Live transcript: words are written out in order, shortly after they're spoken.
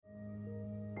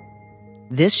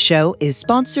This show is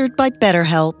sponsored by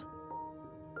BetterHelp.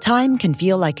 Time can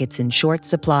feel like it's in short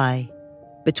supply.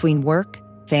 Between work,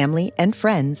 family, and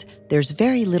friends, there's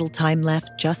very little time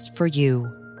left just for you.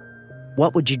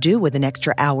 What would you do with an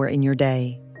extra hour in your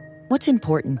day? What's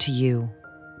important to you?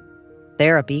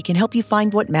 Therapy can help you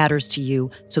find what matters to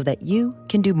you so that you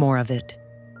can do more of it.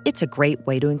 It's a great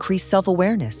way to increase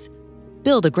self-awareness,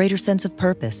 build a greater sense of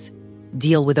purpose,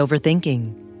 deal with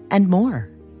overthinking, and more.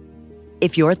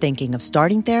 If you're thinking of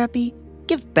starting therapy,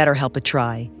 give BetterHelp a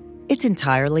try. It's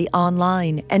entirely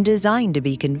online and designed to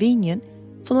be convenient,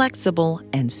 flexible,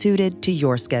 and suited to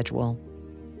your schedule.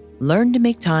 Learn to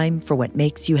make time for what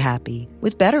makes you happy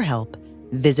with BetterHelp.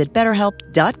 Visit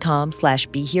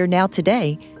BetterHelp.com/BeHereNow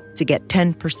today to get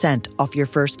 10% off your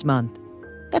first month.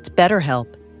 That's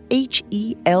BetterHelp,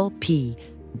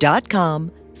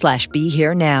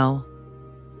 HELP.com/BeHereNow.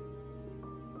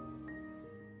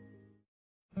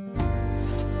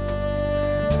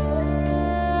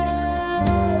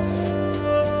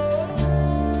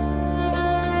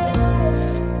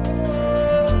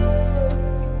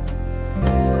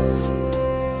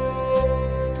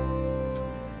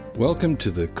 Welcome to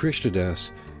the Krishna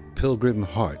Das Pilgrim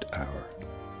Heart Hour.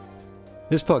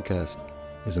 This podcast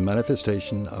is a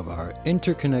manifestation of our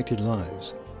interconnected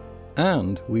lives,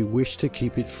 and we wish to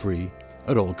keep it free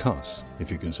at all costs, if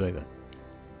you can say that.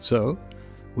 So,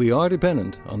 we are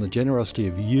dependent on the generosity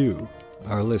of you,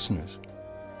 our listeners.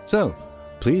 So,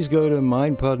 please go to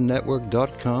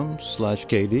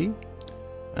mindpodnetwork.com/KD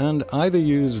and either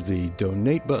use the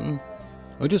donate button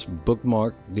or just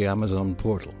bookmark the Amazon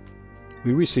portal.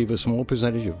 We receive a small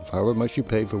percentage of however much you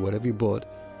pay for whatever you bought.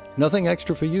 Nothing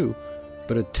extra for you,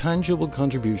 but a tangible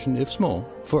contribution, if small,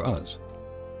 for us.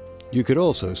 You could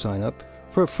also sign up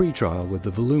for a free trial with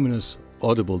the voluminous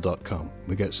audible.com.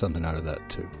 We get something out of that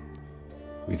too.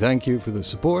 We thank you for the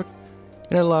support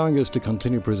and allowing us to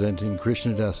continue presenting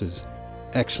Krishna Das's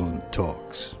excellent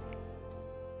talks.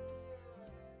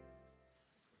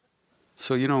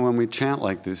 So, when we chant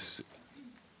like this,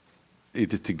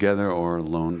 either together or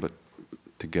alone, but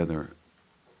together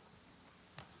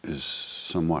is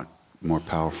somewhat more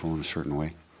powerful in a certain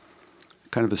way.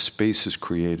 Kind of a space is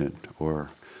created,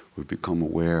 or we become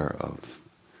aware of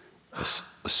a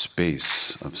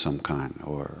space of some kind,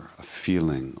 or a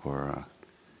feeling, or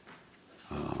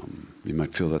you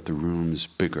might feel that the room is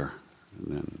bigger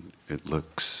than it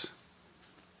looks.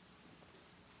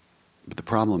 But the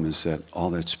problem is that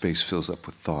all that space fills up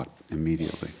with thought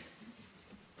immediately.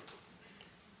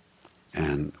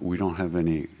 And we don't have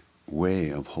any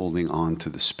way of holding on to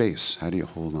the space. How do you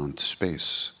hold on to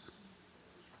space?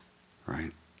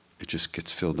 Right? It just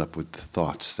gets filled up with the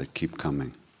thoughts that keep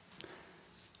coming.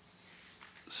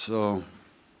 So,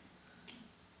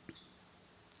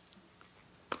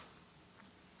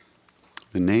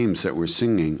 the names that we're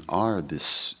singing are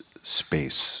this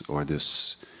space, or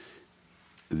this.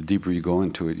 The deeper you go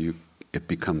into it, it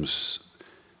becomes.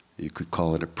 You could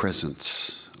call it a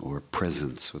presence, or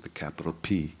presence with a capital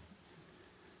P.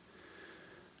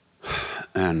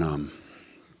 And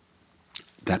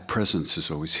that presence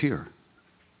is always here.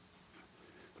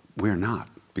 We're not,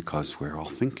 because we're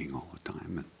all thinking all the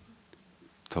time and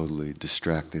totally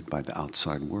distracted by the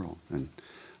outside world. And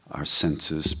our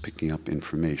senses picking up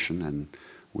information, and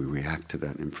we react to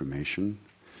that information,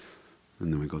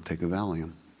 and then we go take a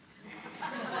Valium.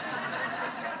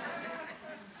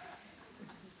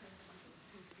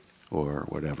 Or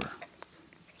whatever.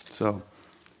 So,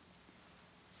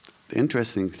 the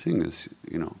interesting thing is,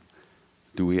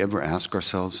 do we ever ask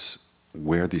ourselves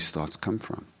where these thoughts come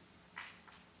from?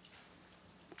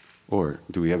 Or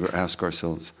do we ever ask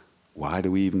ourselves, why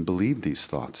do we even believe these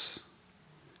thoughts?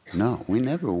 No, we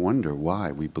never wonder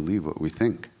why we believe what we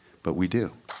think, but we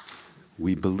do.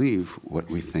 We believe what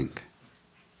we think.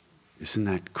 Isn't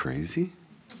that crazy?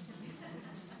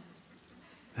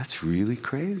 That's really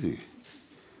crazy.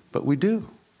 But we do.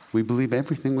 We believe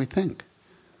everything we think.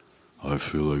 I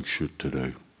feel like shit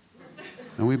today.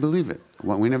 And we believe it.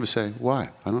 We never say, why?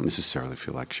 I don't necessarily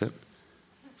feel like shit.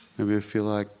 Maybe I feel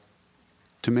like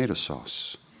tomato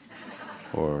sauce.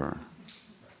 Or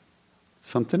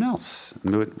something else.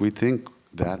 We think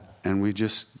that, and we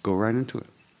just go right into it.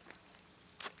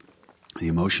 The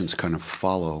emotions kind of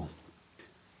follow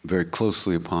very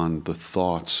closely upon the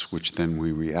thoughts, which then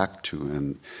we react to,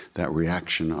 and that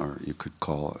reaction are, you could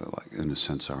call, like, in a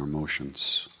sense, our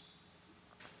emotions.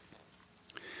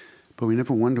 But we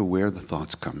never wonder where the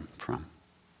thoughts come from.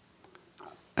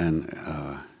 And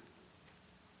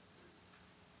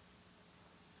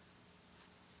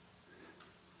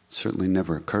certainly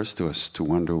never occurs to us to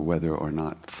wonder whether or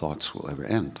not thoughts will ever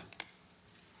end.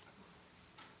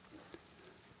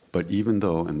 But even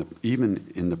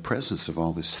in the presence of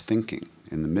all this thinking,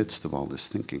 in the midst of all this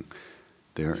thinking,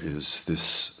 there is this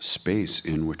space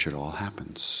in which it all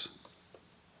happens.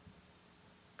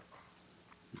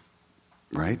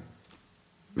 Right?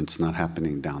 It's not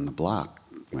happening down the block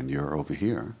when you're over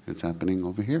here. It's happening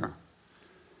over here.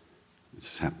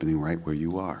 It's happening right where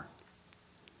you are.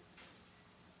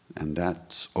 And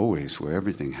that's always where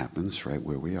everything happens, right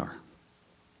where we are.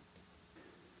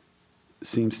 It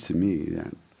seems to me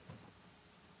that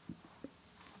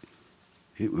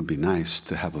it would be nice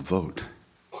to have a vote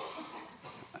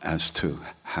as to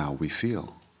how we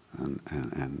feel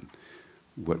and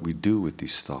what we do with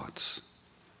these thoughts.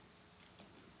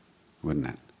 Wouldn't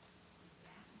it?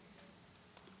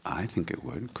 I think it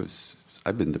would, because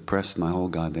I've been depressed my whole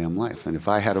goddamn life. And if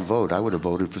I had a vote, I would have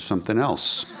voted for something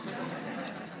else.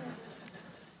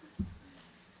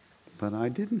 But I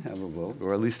didn't have a vote,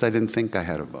 or at least I didn't think I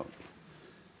had a vote.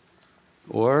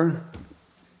 Or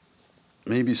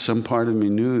maybe some part of me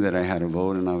knew that I had a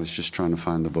vote and I was just trying to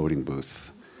find the voting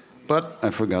booth. But I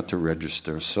forgot to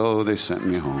register, so they sent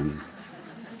me home.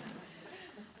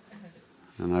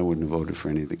 And I wouldn't have voted for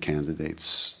any of the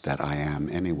candidates that I am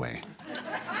anyway.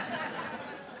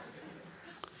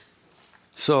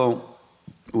 So,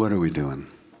 what are we doing?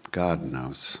 God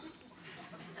knows.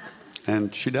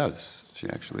 And she does. She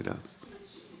actually does.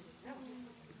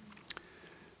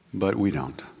 But we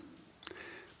don't.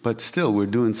 But still, we're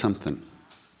doing something.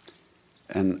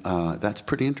 And that's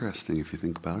pretty interesting if you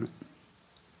think about it.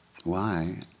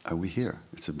 Why are we here?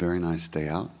 It's a very nice day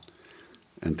out.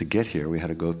 And to get here, we had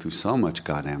to go through so much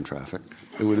goddamn traffic.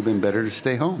 It would have been better to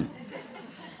stay home.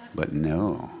 But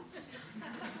no.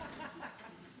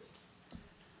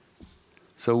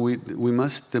 So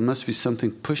there must be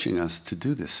something pushing us to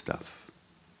do this stuff.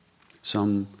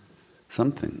 Something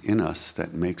in us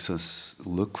that makes us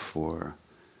look for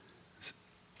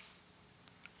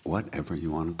whatever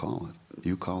you want to call it.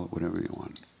 You call it whatever you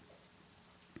want.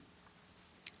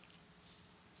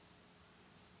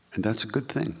 And that's a good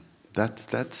thing.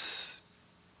 That's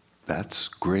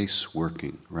grace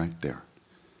working right there.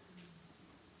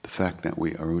 The fact that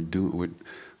we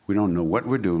don't know what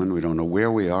we're doing, we don't know where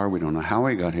we are, we don't know how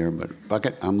we got here, but fuck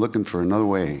it, I'm looking for another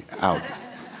way out.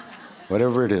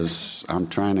 Whatever it is, I'm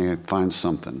trying to find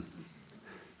something.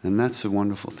 And that's a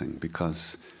wonderful thing,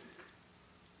 because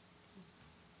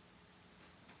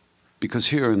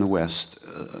here in the West,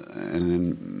 and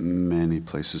in many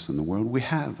places in the world, we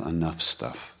have enough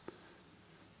stuff.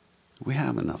 We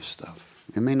have enough stuff.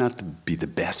 It may not be the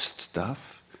best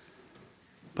stuff,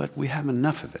 but we have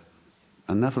enough of it.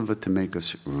 Enough of it to make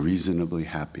us reasonably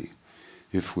happy,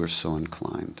 if we're so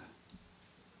inclined.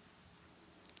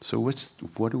 So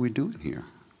what are we doing here?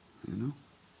 You know?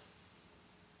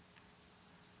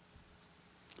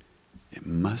 It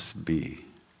must be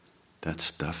that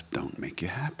stuff don't make you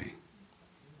happy.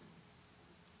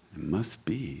 It must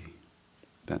be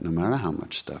that no matter how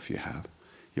much stuff you have,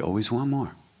 you always want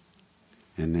more.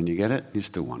 And then you get it, you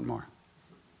still want more.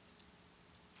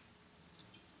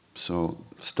 So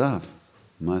stuff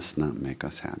must not make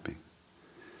us happy.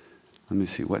 Let me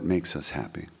see, what makes us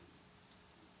happy?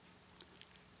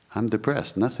 I'm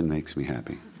depressed. Nothing makes me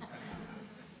happy.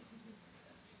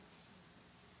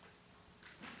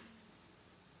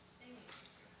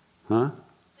 Huh?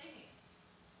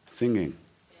 Singing.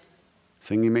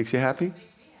 Singing makes you happy?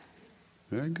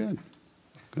 Very good.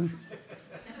 Good.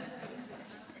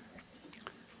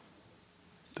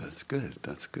 That's good.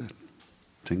 That's good.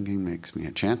 Chanting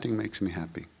makes me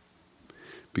happy.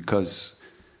 Because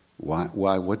why?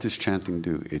 What does chanting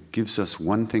do? It gives us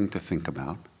one thing to think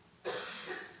about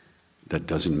that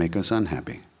doesn't make us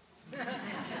unhappy.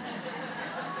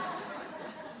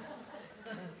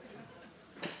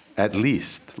 At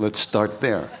least, let's start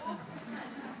there.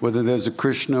 Whether there's a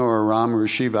Krishna or a Ram or a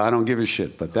Shiva, I don't give a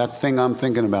shit. But that thing I'm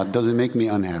thinking about doesn't make me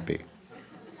unhappy.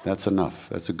 That's enough.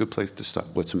 That's a good place to start.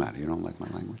 What's the matter? You don't like my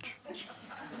language?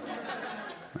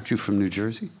 Aren't you from New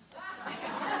Jersey?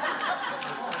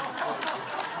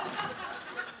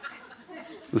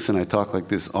 Listen, I talk like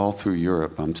this all through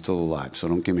Europe. I'm still alive, so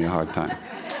don't give me a hard time.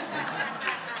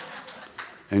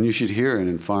 And you should hear it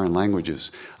in foreign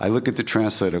languages. I look at the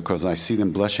translator because I see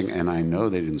them blushing and I know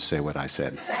they didn't say what I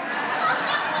said.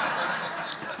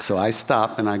 So I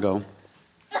stop and I go.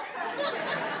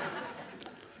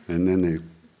 And then they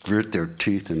grit their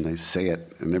teeth and they say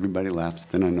it and everybody laughs.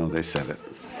 Then I know they said it.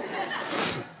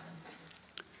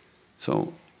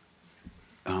 So,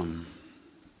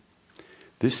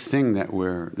 this thing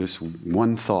this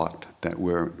one thought that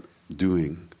we're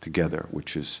doing together,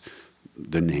 which is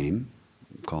the name,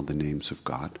 called the names of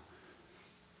God,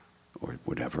 or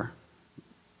whatever,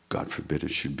 God forbid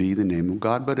it should be the name of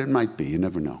God, but it might be, you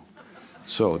never know.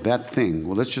 So that thing,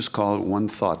 well, let's just call it one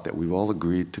thought that we've all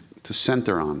agreed to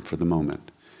center on for the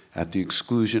moment, at the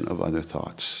exclusion of other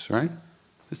thoughts, right?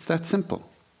 It's that simple.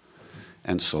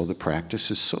 And so the practice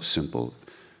is so simple.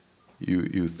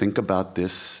 You think about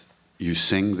this, you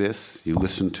sing this, you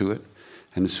listen to it,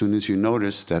 and as soon as you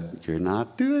notice that you're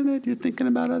not doing it, you're thinking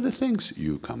about other things,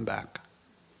 you come back.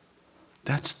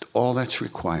 That's all that's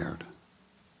required,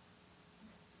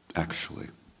 actually.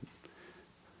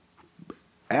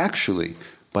 Actually,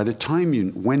 by the time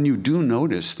when you do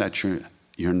notice that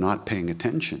you're not paying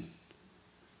attention,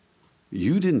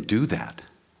 you didn't do that.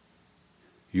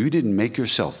 You didn't make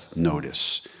yourself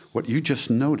notice what you just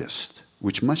noticed,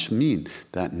 which must mean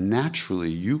that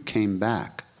naturally you came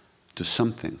back to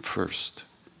something first.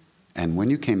 And when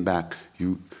you came back,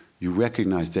 you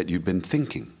recognized that you've been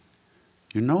thinking.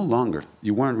 You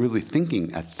weren't really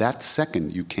thinking at that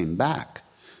second you came back.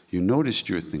 You noticed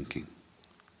your thinking.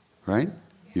 Right?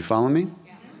 You follow me?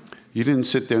 Yeah. You didn't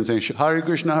sit there and say, Hare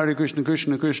Krishna,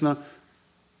 Krishna Krishna.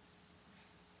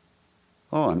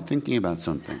 Oh, I'm thinking about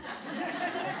something.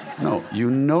 No, you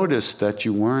noticed that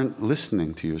you weren't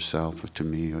listening to yourself or to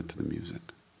me or to the music.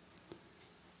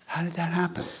 How did that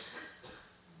happen?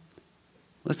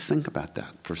 Let's think about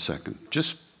that for a second,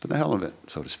 just for the hell of it,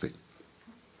 so to speak.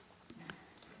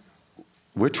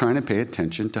 We're trying to pay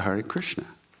attention to Hare Krishna.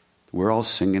 We're all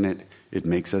singing it. It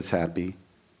makes us happy.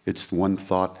 It's one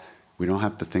thought. We don't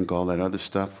have to think all that other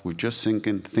stuff. We're just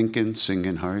thinking,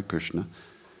 singing Hare Krishna.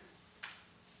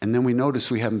 And then we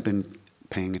notice we haven't been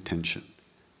paying attention.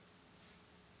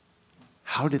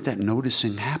 How did that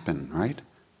noticing happen, right?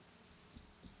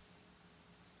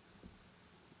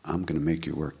 I'm going to make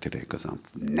you work today because I'm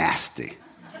nasty.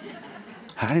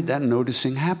 How did that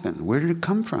noticing happen? Where did it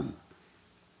come from?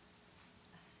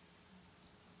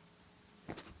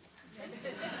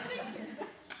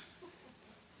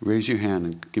 Raise your hand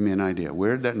and give me an idea.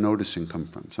 Where did that noticing come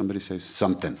from? Somebody say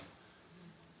something.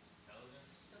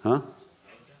 Huh?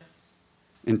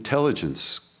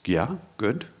 Intelligence. Yeah,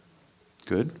 good.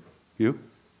 Good. You?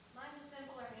 Mine's a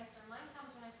simpler answer. Mine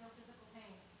comes when I feel physical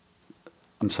pain.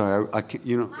 I'm sorry, I can't,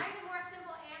 Mine's a more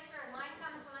simple answer. Mine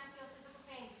comes when I feel physical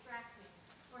pain, distracts me.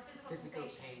 Or physical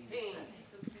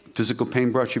sensation. Physical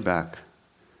pain brought you back.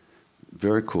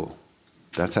 Very cool.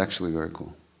 That's actually very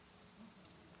cool.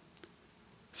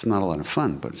 It's not a lot of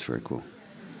fun, but it's very cool.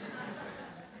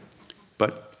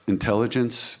 But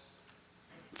intelligence,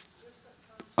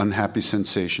 unhappy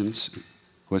sensations,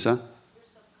 what's that?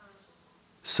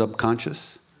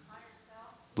 Subconscious?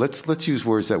 Let's use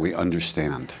words that we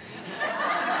understand.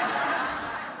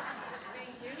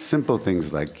 Simple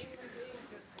things like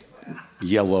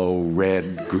yellow,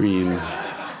 red, green.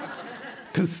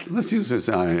 Because let's use this.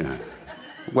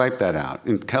 Wipe that out.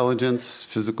 Intelligence,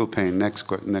 physical pain. Next,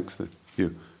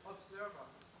 you.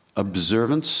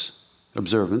 Observance.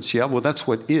 Observance. Yeah. Well, that's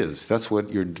what is. That's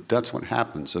what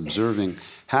happens. Observing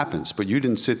happens. But you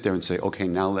didn't sit there and say, "Okay,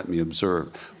 now let me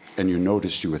observe," and you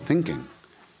noticed you were thinking.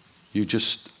 You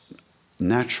just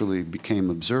naturally became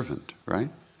observant, right?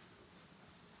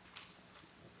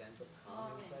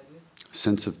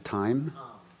 Sense of time.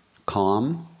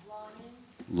 Calm.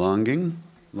 Longing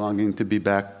to be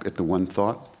back at the one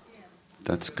thought.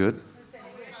 That's good.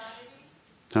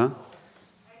 Huh?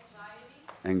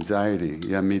 Anxiety.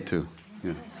 Yeah, me too.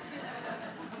 Yeah.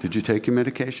 Did you take your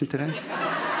medication today?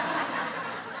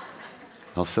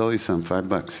 I'll sell you some,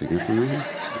 $5. You get from me?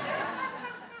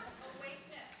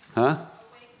 Huh?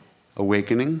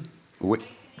 Awakening.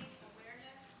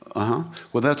 Uh-huh.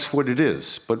 Well, that's what it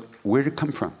is. But where did it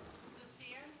come from?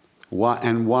 Why?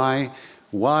 And why?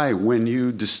 When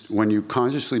you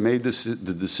consciously made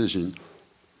the decision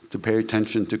to pay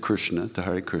attention to Krishna, to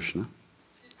Hare Krishna?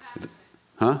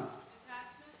 Huh?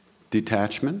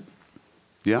 Detachment.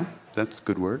 Yeah, that's a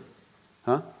good word.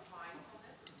 Huh?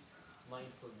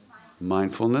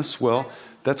 Mindfulness. Well,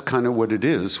 that's kind of what it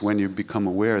is when you become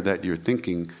aware that you're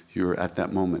thinking, you're at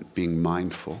that moment being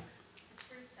mindful.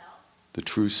 The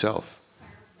true self.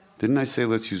 Didn't I say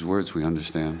let's use words we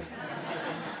understand?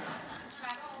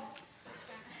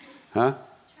 Huh?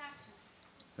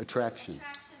 Attraction.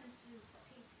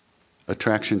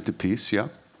 Attraction to peace, yeah.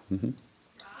 Mm-hmm.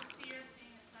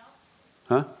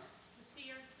 Huh?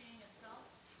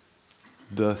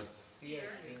 The seer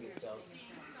seeing itself.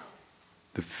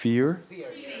 The fear?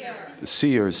 The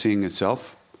seer is seeing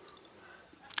itself.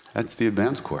 That's the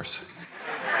advanced course.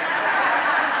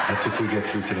 That's if we get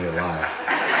through today alive.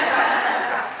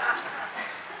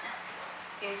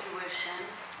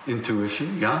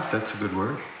 Intuition, yeah, that's a good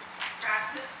word.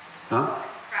 Practice. Huh?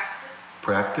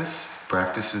 Practice.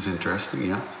 Practice is interesting,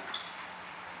 yeah.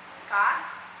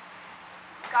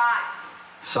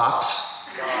 Socks?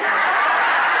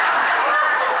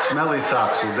 Smelly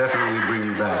socks will definitely bring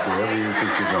you back wherever you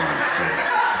think you're going.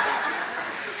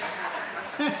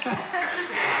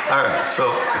 All right,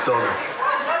 so it's all good.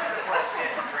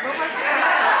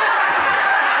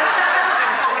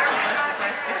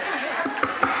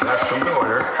 That's from the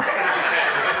order.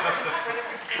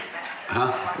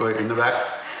 Huh? Wait, in the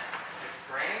back?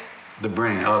 The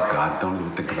brain. Oh, God, don't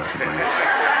even think about the brain.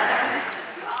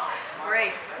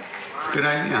 Grace. Good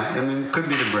idea. I mean, it could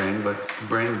be the brain, but the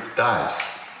brain dies.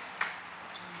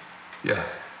 Yeah.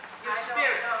 Your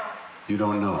spirit. You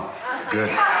don't know. Good.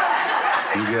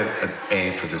 You get an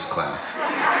A for this class.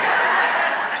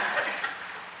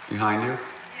 Behind you? Yeah,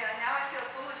 now I feel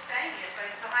foolish saying it, but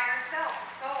it's the higher self,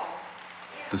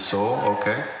 the soul. The soul,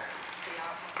 okay.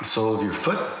 The sole of your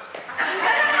foot?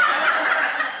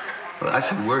 Well, I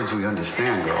said words we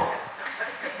understand, girl.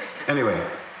 Anyway,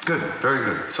 good, very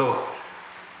good. So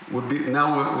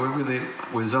now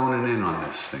we're zoning in on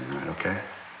this thing, right? Okay.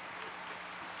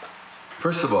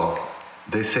 First of all,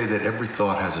 they say that every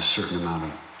thought has a certain amount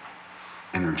of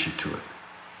energy to it,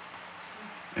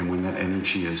 and when that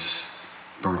energy is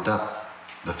burnt up,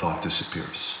 the thought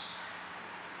disappears.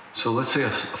 So let's say a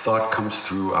thought comes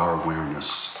through our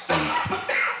awareness, and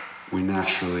we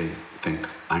naturally think,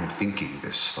 I'm thinking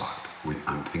this thought.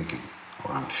 I'm thinking,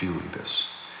 or I'm feeling this.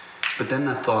 But then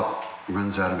that thought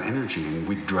runs out of energy, and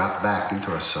we drop back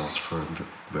into ourselves for a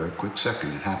very quick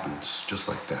second. It happens just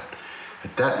like that.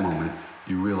 At that moment,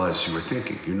 you realize you were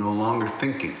thinking. You're no longer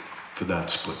thinking for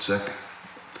that split second.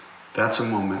 That's a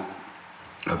moment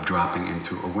of dropping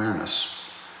into awareness,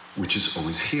 which is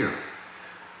always here.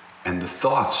 And the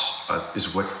thoughts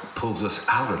is what pulls us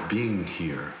out of being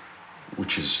here,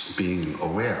 which is being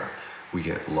aware. We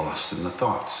get lost in the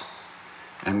thoughts.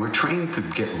 And we're trained to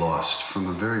get lost from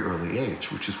a very early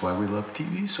age, which is why we love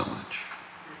TV so much.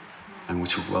 And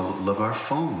which we love our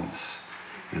phones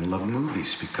and love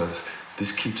movies, because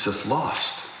this keeps us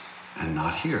lost and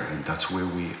not here. And that's where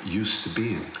we used to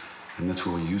being. And that's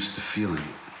where we're used to feeling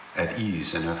at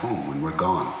ease and at home when we're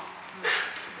gone.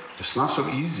 It's not so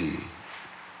easy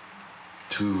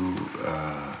to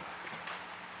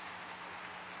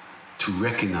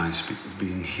recognize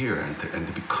being here and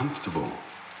to be comfortable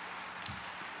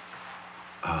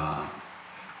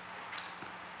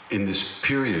in this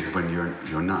period when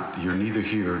you're neither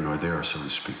here nor there, so to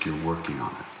speak. You're working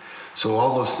on it. So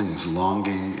all those things,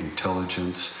 longing,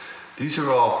 intelligence, these are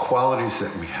all qualities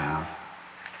that we have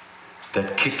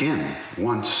that kick in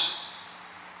once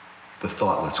the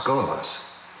thought lets go of us.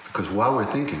 Because while we're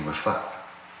thinking, we're fucked.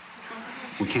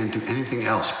 We can't do anything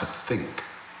else but think.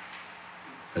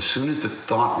 As soon as the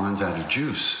thought runs out of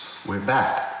juice, we're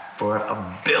back for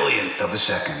a billionth of a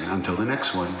second until the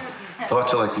next one.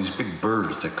 Thoughts are like these big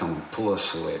birds that come and pull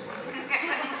us away.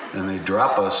 And they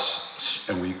drop us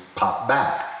and we pop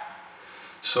back.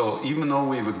 So even though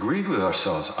we've agreed with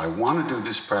ourselves, I want to do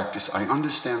this practice, I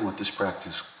understand what this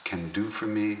practice can do for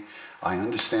me, I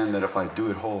understand that if I do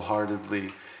it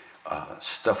wholeheartedly,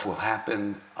 stuff will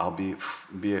happen,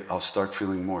 I'll start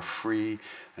feeling more free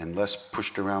and less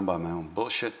pushed around by my own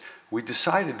bullshit. We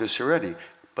decided this already,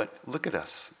 but look at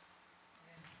us.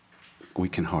 We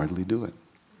can hardly do it,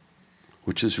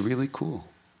 which is really cool.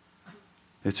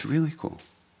 It's really cool.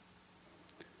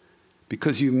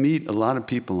 Because you meet a lot of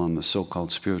people on the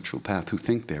so-called spiritual path who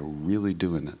think they're really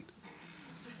doing it.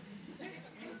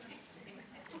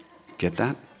 Get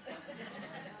that?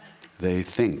 They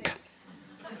think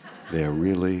they're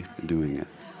really doing it.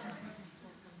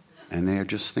 And they are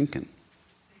just thinking.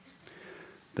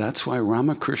 That's why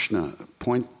Ramakrishna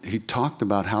he talked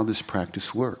about how this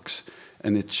practice works.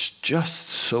 And it's just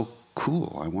so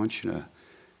cool. I want you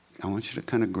to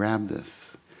kind of grab this.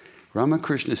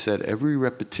 Ramakrishna said every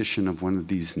repetition of one of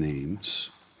these names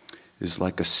is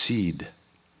like a seed.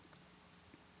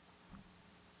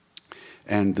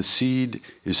 And the seed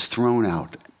is thrown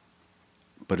out,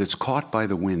 but it's caught by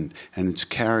the wind, and it's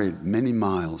carried many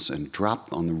miles and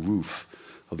dropped on the roof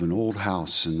of an old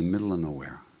house in the middle of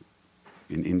nowhere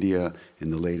in India in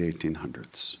the late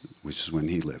 1800s, which is when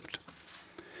he lived.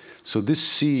 So this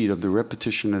seed of the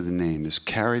repetition of the name is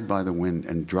carried by the wind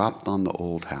and dropped on the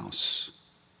old house.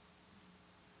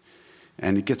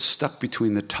 And it gets stuck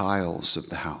between the tiles of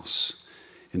the house.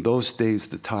 In those days,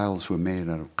 the tiles were made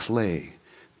out of clay,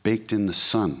 baked in the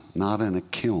sun, not in a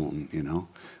kiln,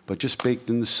 but just baked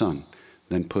in the sun,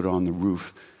 then put on the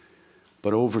roof.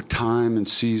 But over time and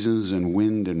seasons and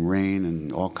wind and rain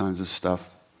and all kinds of stuff,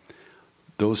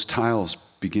 those tiles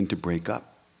begin to break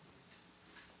up.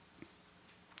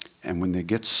 And when they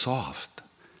get soft,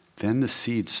 then the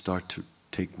seeds start to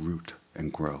take root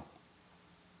and grow.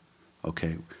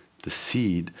 Okay? the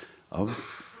seed of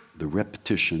the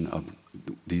repetition of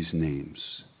these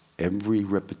names. Every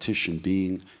repetition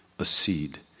being a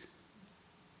seed.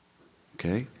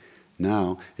 Okay?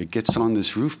 Now, it gets on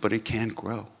this roof, but it can't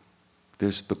grow.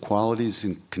 The qualities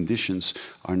and conditions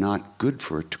are not good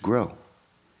for it to grow.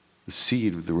 The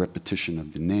seed of the repetition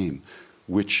of the name,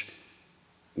 which,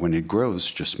 when it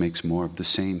grows, just makes more of the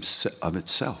same of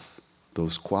itself,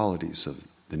 those qualities of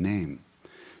the name.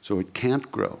 So it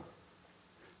can't grow.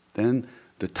 Then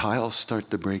the tiles start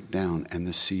to break down and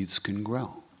the seeds can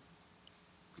grow.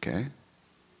 Okay?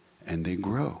 And they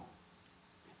grow.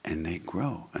 And they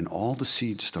grow. And all the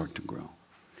seeds start to grow.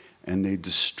 And they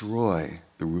destroy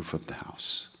the roof of the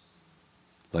house,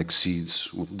 like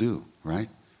seeds will do, right?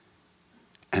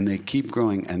 And they keep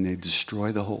growing and they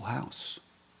destroy the whole house.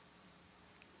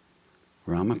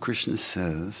 Ramakrishna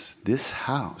says, this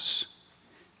house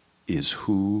is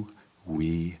who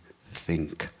we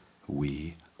think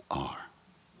we are.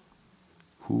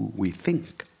 Who we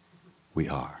think we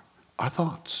are. Our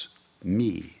thoughts.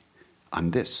 Me.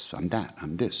 I'm this, I'm that,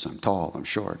 I'm this, I'm tall, I'm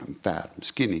short, I'm fat, I'm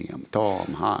skinny, I'm tall,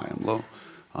 I'm high, I'm low,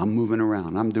 I'm moving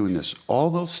around, I'm doing this. All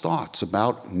those thoughts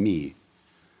about me.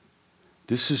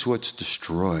 This is what's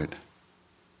destroyed.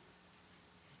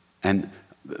 And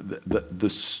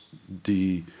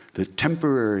the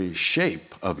temporary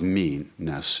shape of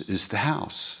me-ness is the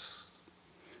house.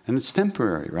 And it's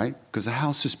temporary, right? Because the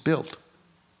house is built.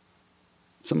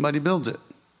 Somebody builds it.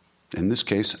 In this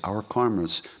case, our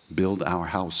karmas build our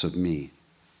house of me.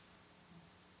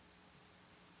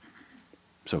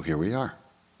 So here we are.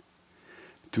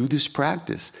 Through this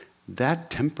practice, that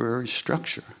temporary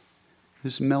structure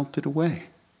is melted away.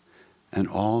 And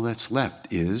all that's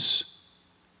left is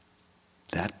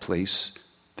that place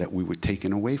that we were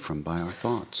taken away from by our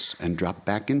thoughts and dropped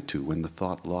back into when the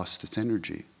thought lost its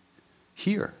energy.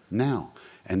 Here, now.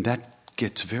 And that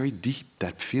gets very deep.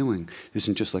 That feeling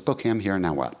isn't just like, okay, I'm here,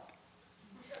 now what?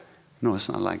 No, it's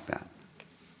not like that.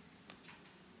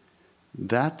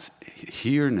 That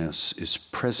here-ness is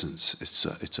presence. It's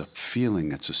a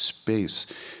feeling. It's a space.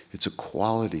 It's a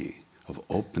quality of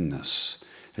openness.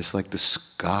 It's like the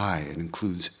sky. It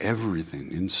includes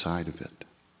everything inside of it.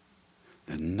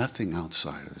 There's nothing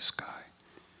outside of the sky.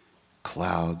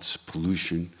 Clouds,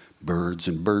 pollution, birds,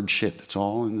 and bird shit. It's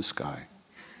all in the sky.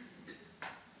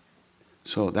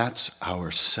 So that's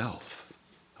our self.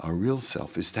 Our real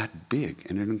self is that big,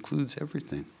 and it includes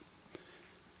everything.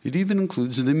 It even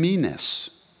includes the me-ness.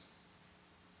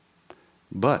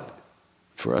 But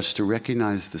for us to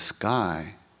recognize the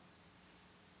sky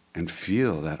and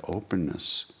feel that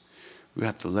openness, we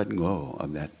have to let go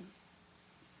of that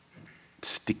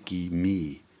sticky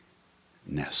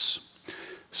me-ness.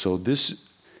 So this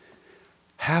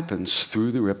happens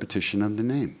through the repetition of the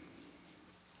name.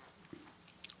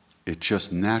 It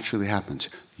just naturally happens.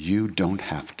 You don't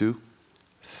have to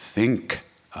think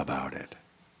about it.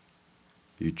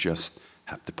 You just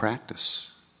have to practice.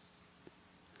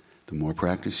 The more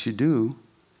practice you do,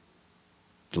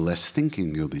 the less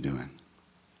thinking you'll be doing.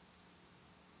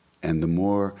 And the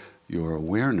more your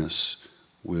awareness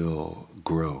will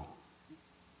grow,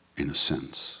 in a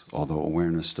sense. Although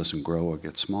awareness doesn't grow or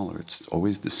get smaller, it's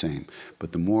always the same.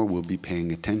 But the more we'll be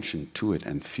paying attention to it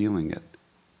and feeling it,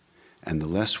 and the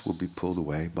less we'll be pulled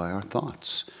away by our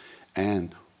thoughts.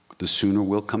 And the sooner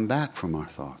we'll come back from our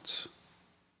thoughts.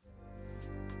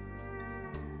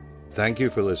 Thank you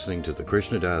for listening to the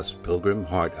Krishnadas Pilgrim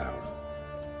Heart Hour.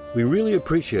 We really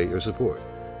appreciate your support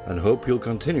and hope you'll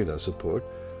continue that support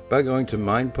by going to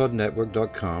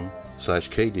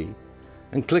mindpodnetwork.com/KD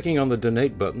and clicking on the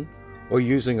donate button or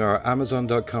using our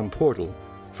Amazon.com portal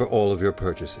for all of your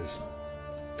purchases.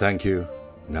 Thank you.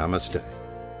 Namaste.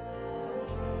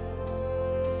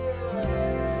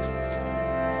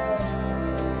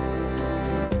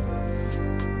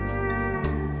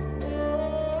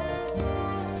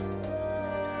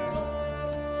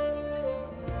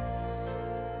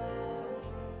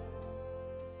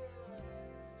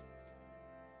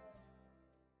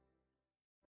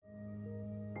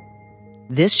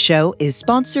 This show is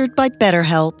sponsored by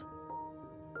BetterHelp.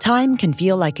 Time can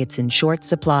feel like it's in short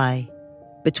supply.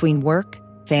 Between work,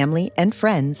 family, and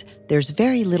friends, there's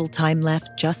very little time left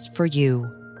just for you.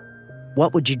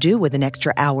 What would you do with an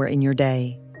extra hour in your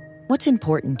day? What's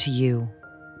important to you?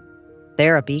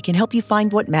 Therapy can help you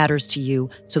find what matters to you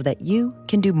so that you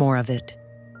can do more of it.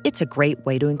 It's a great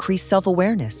way to increase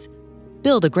self-awareness,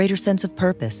 build a greater sense of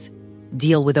purpose,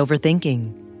 deal with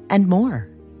overthinking, and more.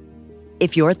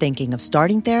 If you're thinking of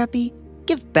starting therapy,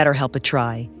 give BetterHelp a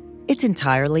try. It's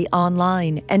entirely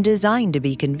online and designed to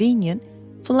be convenient,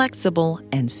 flexible,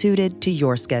 and suited to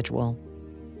your schedule.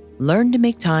 Learn to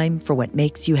make time for what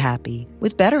makes you happy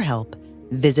with BetterHelp.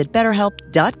 Visit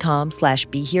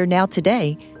BetterHelp.com/BeHereNow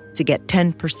today to get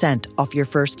 10% off your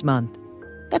first month.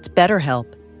 That's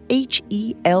BetterHelp,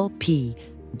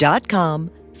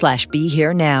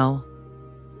 HELP.com/BeHereNow.